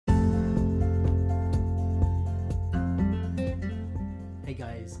Hey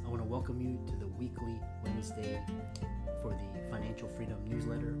guys, I want to welcome you to the weekly Wednesday for the Financial Freedom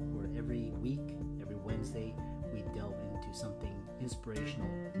newsletter, where every week, every Wednesday, we delve into something inspirational,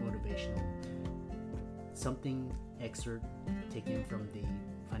 motivational, something excerpt taken from the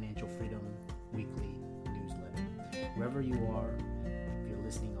Financial Freedom weekly newsletter. Wherever you are, if you're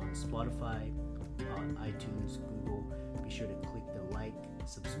listening on Spotify, on iTunes, Google, be sure to click the like,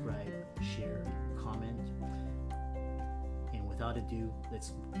 subscribe, share, comment. And without ado,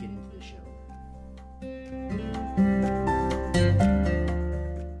 let's get into the show.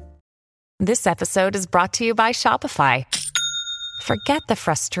 This episode is brought to you by Shopify. Forget the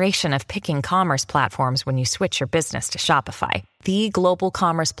frustration of picking commerce platforms when you switch your business to Shopify, the global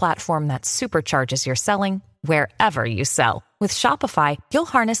commerce platform that supercharges your selling wherever you sell. With Shopify, you'll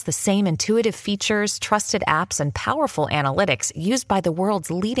harness the same intuitive features, trusted apps, and powerful analytics used by the world's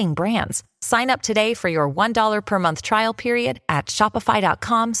leading brands. Sign up today for your $1 per month trial period at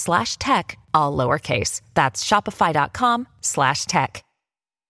shopify.com/tech, all lowercase. That's shopify.com/tech.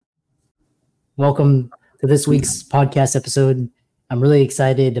 Welcome to this week's podcast episode. I'm really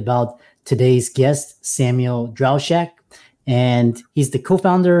excited about today's guest, Samuel Drauschak, and he's the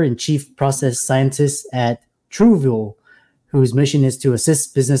co-founder and chief process scientist at Truvle, whose mission is to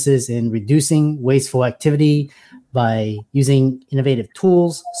assist businesses in reducing wasteful activity by using innovative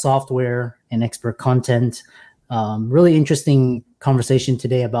tools, software, and expert content. Really interesting conversation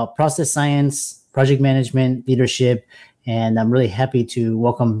today about process science, project management, leadership, and I'm really happy to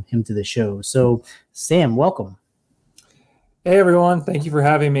welcome him to the show. So, Sam, welcome. Hey, everyone. Thank you for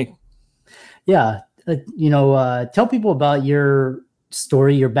having me. Yeah. Tell people about your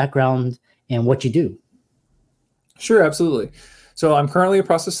story, your background, and what you do. Sure, absolutely. So I'm currently a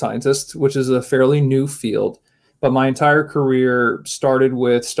process scientist, which is a fairly new field, but my entire career started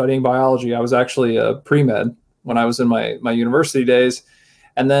with studying biology. I was actually a pre-med when I was in my university days.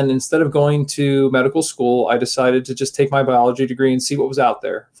 And then instead of going to medical school, I decided to just take my biology degree and see what was out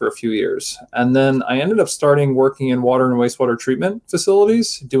there for a few years. And then I ended up starting working in water and wastewater treatment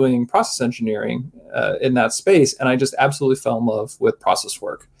facilities, doing process engineering in that space. And I just absolutely fell in love with process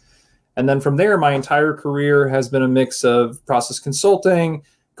work. And then from there, my entire career has been a mix of process consulting,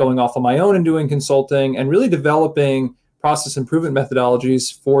 going off on my own and doing consulting, and really developing process improvement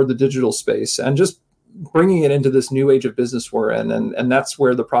methodologies for the digital space and just bringing it into this new age of business we're in. And that's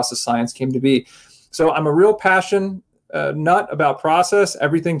where the process science came to be. So I'm a real passion nut about process,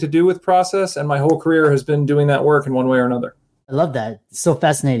 everything to do with process. And my whole career has been doing that work in one way or another. I love that. It's so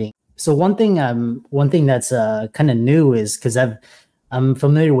fascinating. So one thing that's kind of new is because I'm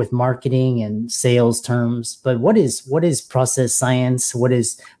familiar with marketing and sales terms, but what is process science? What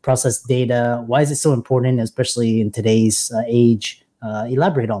is process data? Why is it so important, especially in today's age?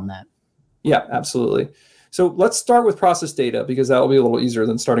 Elaborate on that. Yeah, absolutely. So let's start with process data, because that will be a little easier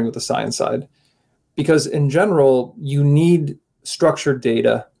than starting with the science side. Because in general, you need structured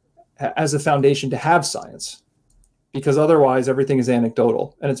data as a foundation to have science, because otherwise everything is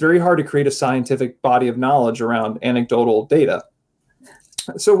anecdotal. And it's very hard to create a scientific body of knowledge around anecdotal data.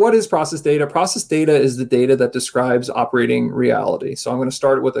 So what is process data? Process data is the data that describes operating reality. So I'm going to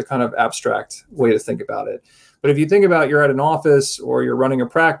start with a kind of abstract way to think about it. But if you think about you're at an office or you're running a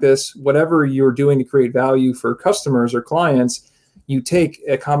practice, whatever you're doing to create value for customers or clients, you take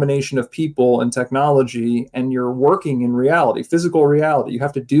a combination of people and technology and you're working in reality, physical reality. You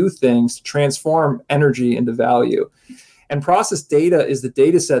have to do things to transform energy into value. And process data is the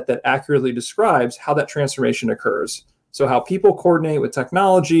data set that accurately describes how that transformation occurs. So how people coordinate with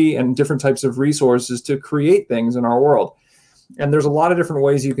technology and different types of resources to create things in our world. And there's a lot of different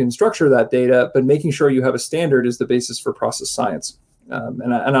ways you can structure that data, but making sure you have a standard is the basis for process science.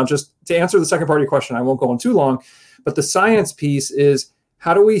 And I'll just, to answer the second part of your question, I won't go on too long, but the science piece is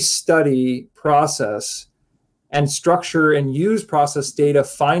how do we study process and structure and use process data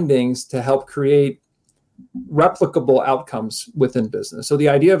findings to help create replicable outcomes within business. So the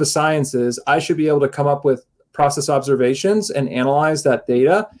idea of a science is I should be able to come up with process observations and analyze that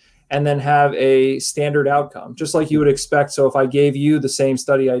data and then have a standard outcome, just like you would expect. So if I gave you the same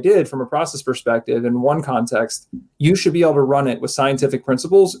study I did from a process perspective in one context, you should be able to run it with scientific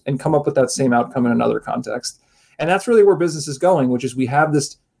principles and come up with that same outcome in another context. And that's really where business is going, which is we have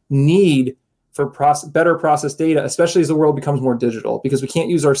this need for better process data, especially as the world becomes more digital, because we can't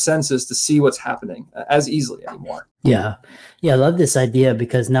use our senses to see what's happening as easily anymore. Yeah. I love this idea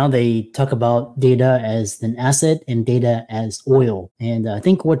because now they talk about data as an asset and data as oil. And I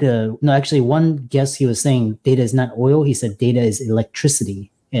think one guest, he was saying data is not oil. He said data is electricity.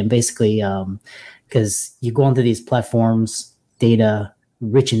 And basically, because you go onto these platforms, data,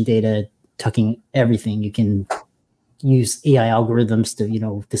 rich in data, tucking everything, you can use AI algorithms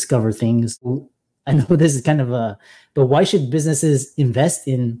to, discover things. I know this is kind of but why should businesses invest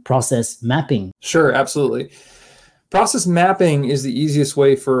in process mapping? Sure, absolutely. Process mapping is the easiest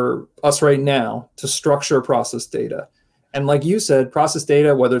way for us right now to structure process data. And like you said, process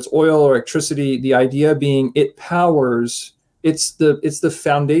data, whether it's oil or electricity, the idea being it's the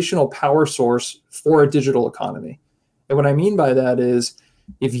foundational power source for a digital economy. And what I mean by that is,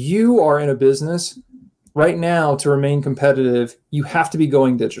 if you are in a business right now, to remain competitive, you have to be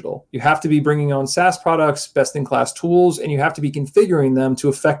going digital. You have to be bringing on SaaS products, best-in-class tools, and you have to be configuring them to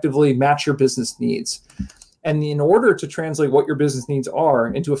effectively match your business needs. And in order to translate what your business needs are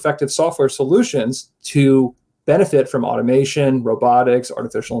into effective software solutions to benefit from automation, robotics,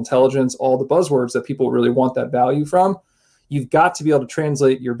 artificial intelligence, all the buzzwords that people really want that value from, you've got to be able to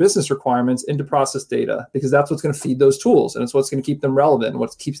translate your business requirements into process data, because that's what's going to feed those tools, and it's what's going to keep them relevant and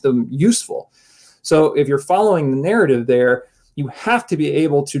what keeps them useful. So if you're following the narrative there, you have to be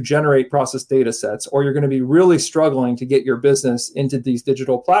able to generate process data sets, or you're going to be really struggling to get your business into these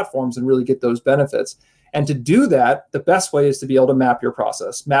digital platforms and really get those benefits. And to do that, the best way is to be able to map your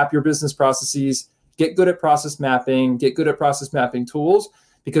process, map your business processes, get good at process mapping, get good at process mapping tools,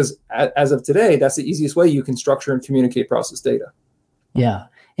 because as of today, that's the easiest way you can structure and communicate process data. Yeah.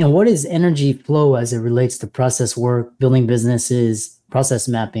 And what is energy flow as it relates to process work, building businesses, process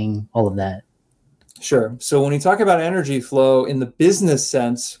mapping, all of that? Sure. So when we talk about energy flow in the business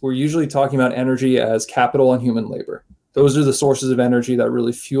sense, we're usually talking about energy as capital and human labor. Those are the sources of energy that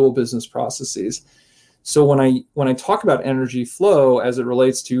really fuel business processes. So when I talk about energy flow as it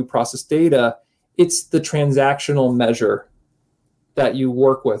relates to process data, it's the transactional measure that you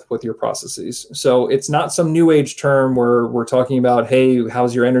work with your processes. So it's not some new age term where we're talking about, hey,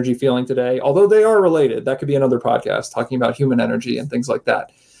 how's your energy feeling today? Although they are related. That could be another podcast talking about human energy and things like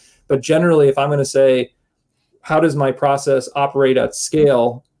that. But generally, if I'm going to say, how does my process operate at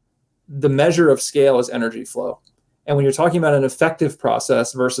scale? The measure of scale is energy flow. And when you're talking about an effective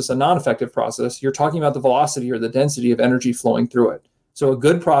process versus a non-effective process, you're talking about the velocity or the density of energy flowing through it. So a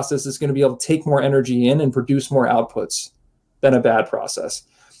good process is going to be able to take more energy in and produce more outputs than a bad process.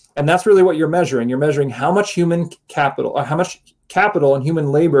 And that's really what you're measuring. You're measuring how much human capital, or how much capital and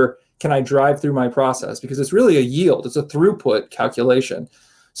human labor can I drive through my process? Because it's really a yield. It's a throughput calculation.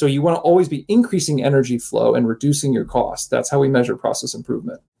 So you want to always be increasing energy flow and reducing your costs. That's how we measure process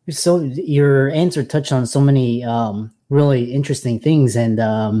improvement. So your answer touched on so many really interesting things. And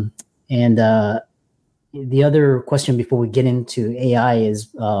the other question before we get into AI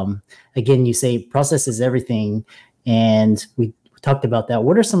is, again, you say process is everything. And we talked about that.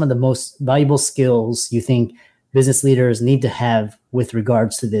 What are some of the most valuable skills you think business leaders need to have with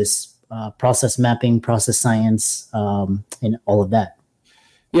regards to this process mapping, process science, and all of that?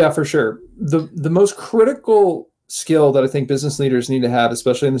 Yeah, for sure. The most critical skill that I think business leaders need to have,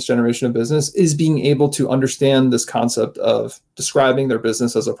 especially in this generation of business, is being able to understand this concept of describing their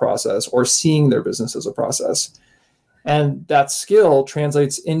business as a process or seeing their business as a process. And that skill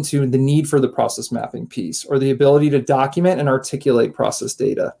translates into the need for the process mapping piece, or the ability to document and articulate process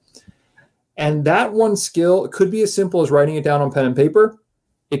data. And that one skill could be as simple as writing it down on pen and paper.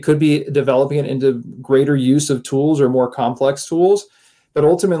 It could be developing it into greater use of tools or more complex tools. But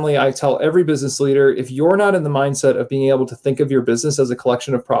ultimately, I tell every business leader, if you're not in the mindset of being able to think of your business as a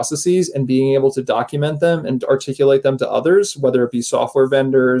collection of processes and being able to document them and articulate them to others, whether it be software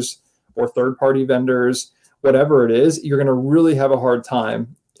vendors or third-party vendors, whatever it is, you're going to really have a hard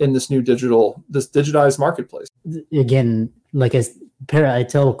time in this digitized marketplace. Again, like I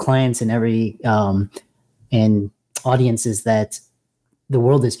tell clients and every and audiences that the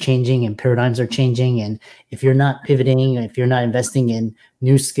world is changing and paradigms are changing. And if you're not pivoting, if you're not investing in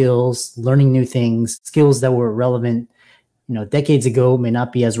new skills, learning new things, skills that were relevant, decades ago may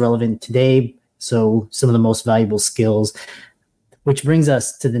not be as relevant today. So some of the most valuable skills, which brings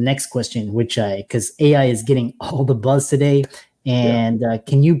us to the next question, because AI is getting all the buzz today. And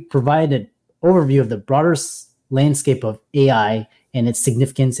can you provide an overview of the broader landscape of AI and its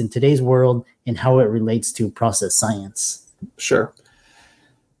significance in today's world and how it relates to process science? Sure.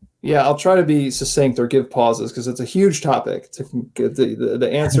 Yeah, I'll try to be succinct or give pauses because it's a huge topic. The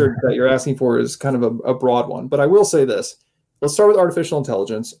answer that you're asking for is kind of a broad one. But I will say this. Let's start with artificial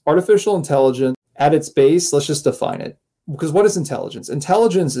intelligence. Artificial intelligence, at its base, let's just define it. Because what is intelligence?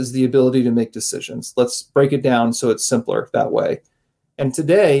 Intelligence is the ability to make decisions. Let's break it down so it's simpler that way. And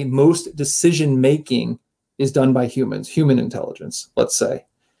today, most decision-making is done by humans, human intelligence, let's say.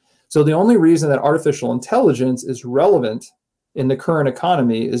 So the only reason that artificial intelligence is relevant in the current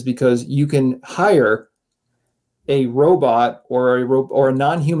economy is because you can hire a robot or a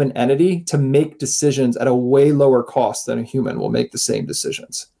non-human entity to make decisions at a way lower cost than a human will make the same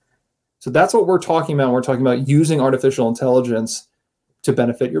decisions. So that's what we're talking about. We're talking about using artificial intelligence to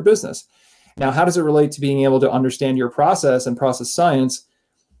benefit your business. Now, how does it relate to being able to understand your process and process science?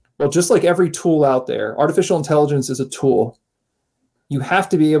 Well, just like every tool out there, artificial intelligence is a tool. You have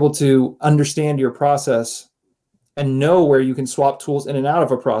to be able to understand your process and know where you can swap tools in and out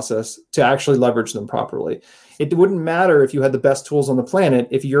of a process to actually leverage them properly. It wouldn't matter if you had the best tools on the planet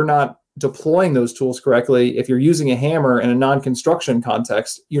if you're not deploying those tools correctly. If you're using a hammer in a non-construction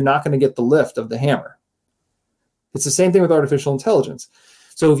context, you're not going to get the lift of the hammer. It's the same thing with artificial intelligence.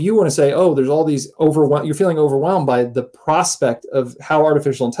 So if you want to say, oh, there's all these you're feeling overwhelmed by the prospect of how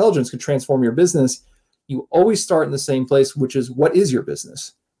artificial intelligence could transform your business, you always start in the same place, which is, what is your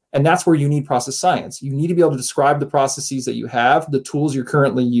business? And that's where you need process science. You need to be able to describe the processes that you have, the tools you're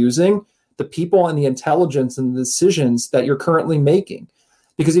currently using, the people and the intelligence and the decisions that you're currently making.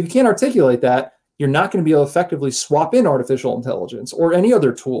 Because if you can't articulate that, you're not going to be able to effectively swap in artificial intelligence or any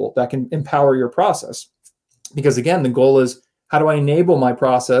other tool that can empower your process. Because again, the goal is, how do I enable my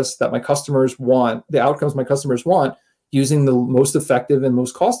process that my customers want, the outcomes my customers want, using the most effective and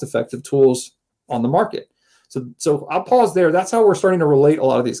most cost-effective tools on the market? So I'll pause there. That's how we're starting to relate a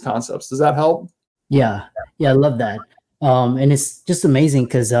lot of these concepts. Does that help? Yeah, I love that. And it's just amazing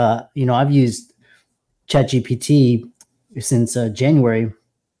because, I've used ChatGPT since January,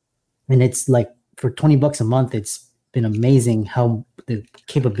 and it's like for $20 a month, it's been amazing how the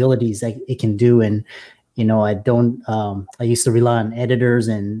capabilities that it can do. And, I used to rely on editors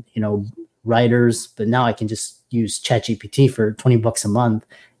and, writers, but now I can just use ChatGPT for $20 a month.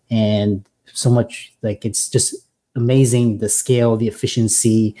 And so much, like, it's just amazing, the scale, the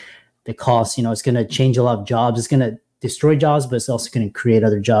efficiency, the cost. It's going to change a lot of jobs. It's going to destroy jobs, but it's also going to create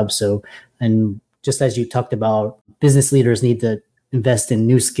other jobs. So, and just as you talked about, business leaders need to invest in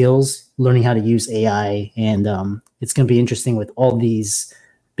new skills, learning how to use AI. And it's going to be interesting with all these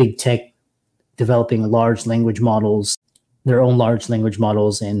big tech developing large language models, their own large language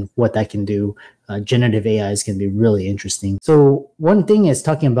models, and what that can do. Generative AI is going to be really interesting. So one thing is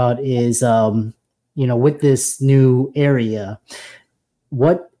talking about is, with this new area,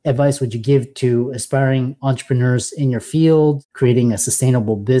 what advice would you give to aspiring entrepreneurs in your field, creating a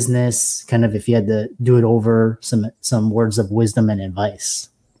sustainable business? Kind of, if you had to do it over, some words of wisdom and advice.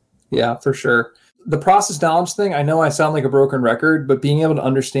 Yeah, for sure. The process knowledge thing, I know I sound like a broken record, but being able to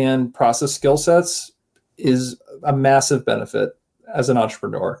understand process skill sets is a massive benefit as an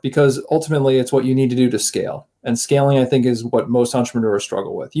entrepreneur, because ultimately it's what you need to do to scale. And scaling, I think, is what most entrepreneurs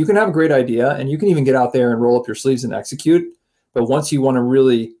struggle with. You can have a great idea and you can even get out there and roll up your sleeves and execute. But once you want to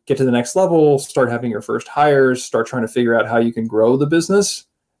really get to the next level, start having your first hires, start trying to figure out how you can grow the business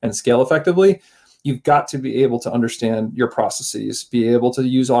and scale effectively, you've got to be able to understand your processes, be able to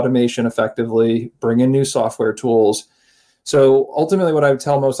use automation effectively, bring in new software tools. So ultimately what I would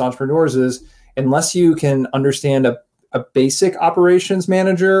tell most entrepreneurs is, unless you can understand a basic operations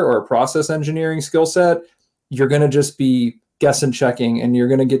manager or a process engineering skill set, you're going to just be guess and checking, and you're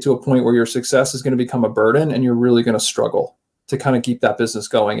going to get to a point where your success is going to become a burden and you're really going to struggle to kind of keep that business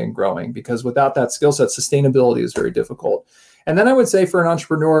going and growing, because without that skill set, sustainability is very difficult. And then I would say for an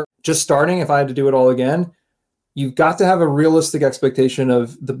entrepreneur just starting, if I had to do it all again, you've got to have a realistic expectation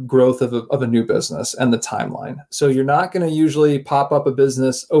of the growth of a new business and the timeline. So you're not going to usually pop up a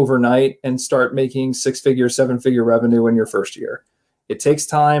business overnight and start making 6-figure, 7-figure revenue in your first year. It takes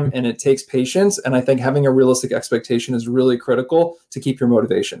time and it takes patience. And I think having a realistic expectation is really critical to keep your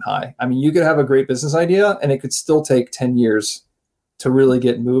motivation high. I mean, you could have a great business idea and it could still take 10 years to really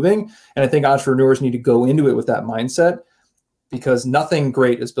get moving. And I think entrepreneurs need to go into it with that mindset, because nothing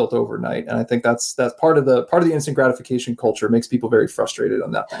great is built overnight. And I think that's part of the instant gratification culture makes people very frustrated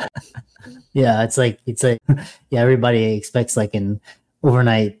on that. Yeah, it's like everybody expects like an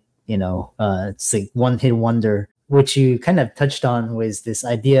overnight, it's like one hit wonder. Which you kind of touched on was this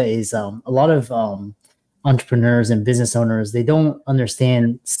idea is a lot of entrepreneurs and business owners, they don't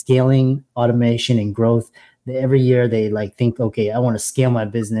understand scaling, automation, and growth. Every year they think, okay, I want to scale my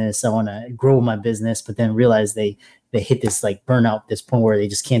business, I want to grow my business, but then realize they hit this burnout, this point where they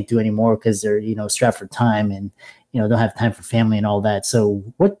just can't do anymore because they're strapped for time and don't have time for family and all that. So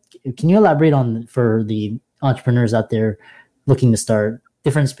what can you elaborate on for the entrepreneurs out there looking to start,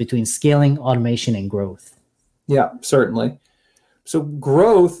 difference between scaling, automation, and growth? Yeah, certainly. So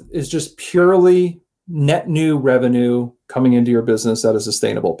growth is just purely net new revenue coming into your business at a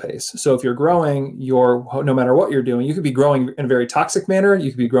sustainable pace. So if you're growing, no matter what you're doing, you could be growing in a very toxic manner, you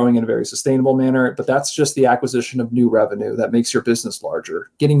could be growing in a very sustainable manner, but that's just the acquisition of new revenue that makes your business larger,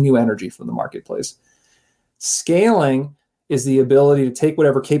 getting new energy from the marketplace. Scaling is the ability to take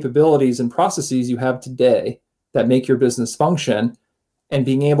whatever capabilities and processes you have today that make your business function and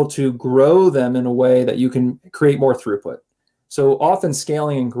being able to grow them in a way that you can create more throughput. So often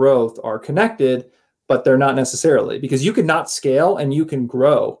scaling and growth are connected, but they're not necessarily, because you can not scale and you can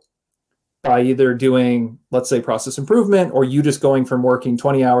grow by either doing, let's say, process improvement, or you just going from working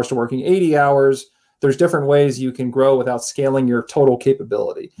 20 hours to working 80 hours. There's different ways you can grow without scaling your total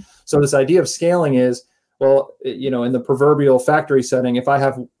capability. So this idea of scaling is, well, in the proverbial factory setting, if I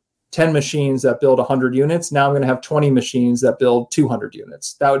have 10 machines that build 100 units, now I'm going to have 20 machines that build 200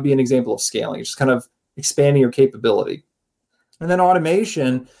 units. That would be an example of scaling. It's just kind of expanding your capability. And then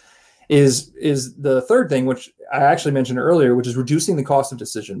automation is the third thing, which I actually mentioned earlier, which is reducing the cost of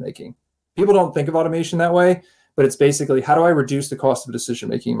decision making. People don't think of automation that way, but it's basically, how do I reduce the cost of decision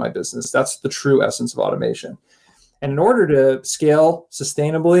making in my business? That's the true essence of automation. And in order to scale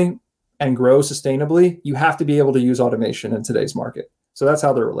sustainably and grow sustainably, you have to be able to use automation in today's market. So that's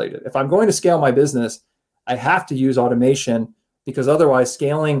how they're related. If I'm going to scale my business, I have to use automation, because otherwise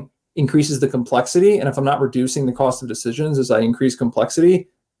scaling increases the complexity. And if I'm not reducing the cost of decisions as I increase complexity,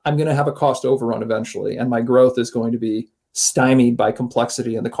 I'm going to have a cost overrun eventually. And my growth is going to be stymied by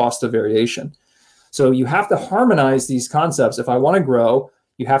complexity and the cost of variation. So you have to harmonize these concepts. If I want to grow,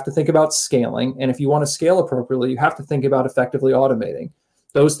 you have to think about scaling. And if you want to scale appropriately, you have to think about effectively automating.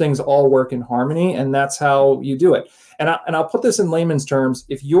 Those things all work in harmony, and that's how you do it. And I'll put this in layman's terms.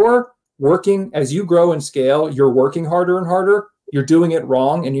 If you're working, as you grow and scale, you're working harder and harder, you're doing it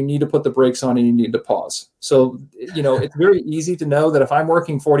wrong, and you need to put the brakes on and you need to pause. So, it's very easy to know that if I'm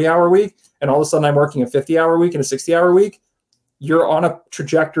working 40-hour week and all of a sudden I'm working a 50-hour week and a 60-hour week, you're on a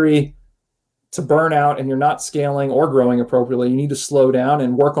trajectory to burn out and you're not scaling or growing appropriately. You need to slow down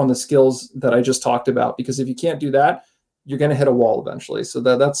and work on the skills that I just talked about, because if you can't do that, you're going to hit a wall eventually. So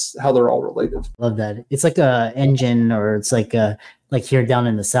that's how they're all related. Love that. It's like a engine, or it's like here down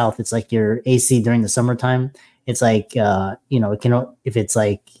in the South, it's like your AC during the summertime. It's like, it can, if it's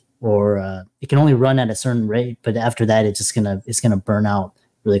like, or it can only run at a certain rate, but after that, it's going to burn out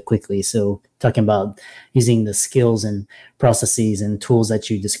really quickly. So talking about using the skills and processes and tools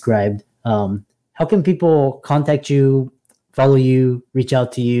that you described, how can people contact you, follow you, reach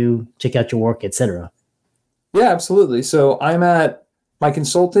out to you, check out your work, etc.? Yeah, absolutely. So I'm at, my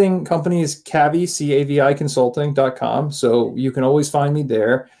consulting company is Cavi, CAVI consulting.com. So you can always find me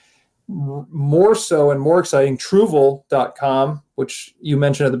there. More so and more exciting, Truvle.com, which you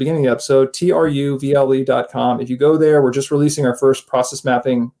mentioned at the beginning of the episode, TRUVLE.com. If you go there, we're just releasing our first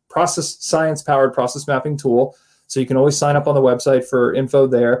science-powered process mapping tool. So you can always sign up on the website for info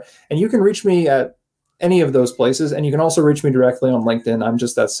there. And you can reach me at any of those places. And you can also reach me directly on LinkedIn. I'm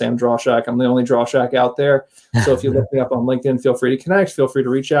just that Sam Drauschak. I'm the only Drauschak out there. So if you look me up on LinkedIn, feel free to connect. Feel free to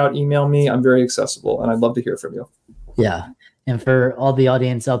reach out, email me. I'm very accessible, and I'd love to hear from you. Yeah. And for all the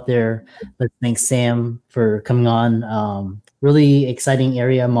audience out there, let's thank Sam for coming on. Really exciting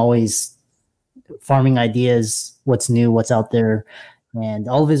area. I'm always farming ideas, what's new, what's out there. And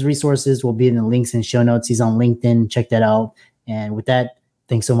all of his resources will be in the links and show notes. He's on LinkedIn. Check that out. And with that,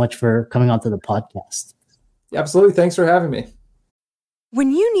 thanks so much for coming onto the podcast. Absolutely. Thanks for having me.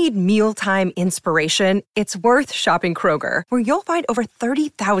 When you need mealtime inspiration, it's worth shopping Kroger, where you'll find over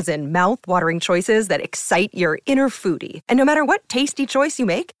 30,000 mouth-watering choices that excite your inner foodie. And no matter what tasty choice you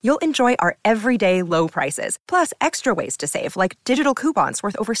make, you'll enjoy our everyday low prices, plus extra ways to save, like digital coupons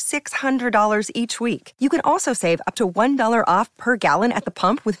worth over $600 each week. You can also save up to $1 off per gallon at the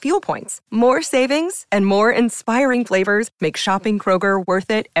pump with fuel points. More savings and more inspiring flavors make shopping Kroger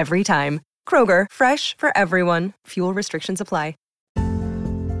worth it every time. Kroger, fresh for everyone. Fuel restrictions apply.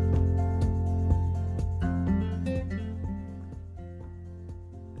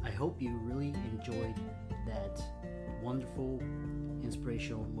 I hope you really enjoyed that wonderful,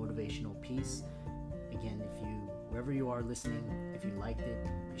 inspirational, motivational piece. Again, wherever you are listening, if you liked it,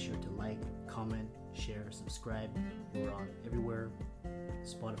 be sure to like, comment, share, subscribe. We're on everywhere: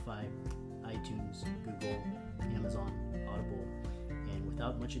 Spotify, iTunes, Google, Amazon, Audible. And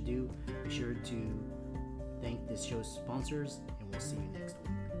without much ado, be sure to thank this show's sponsors, and we'll see you next week.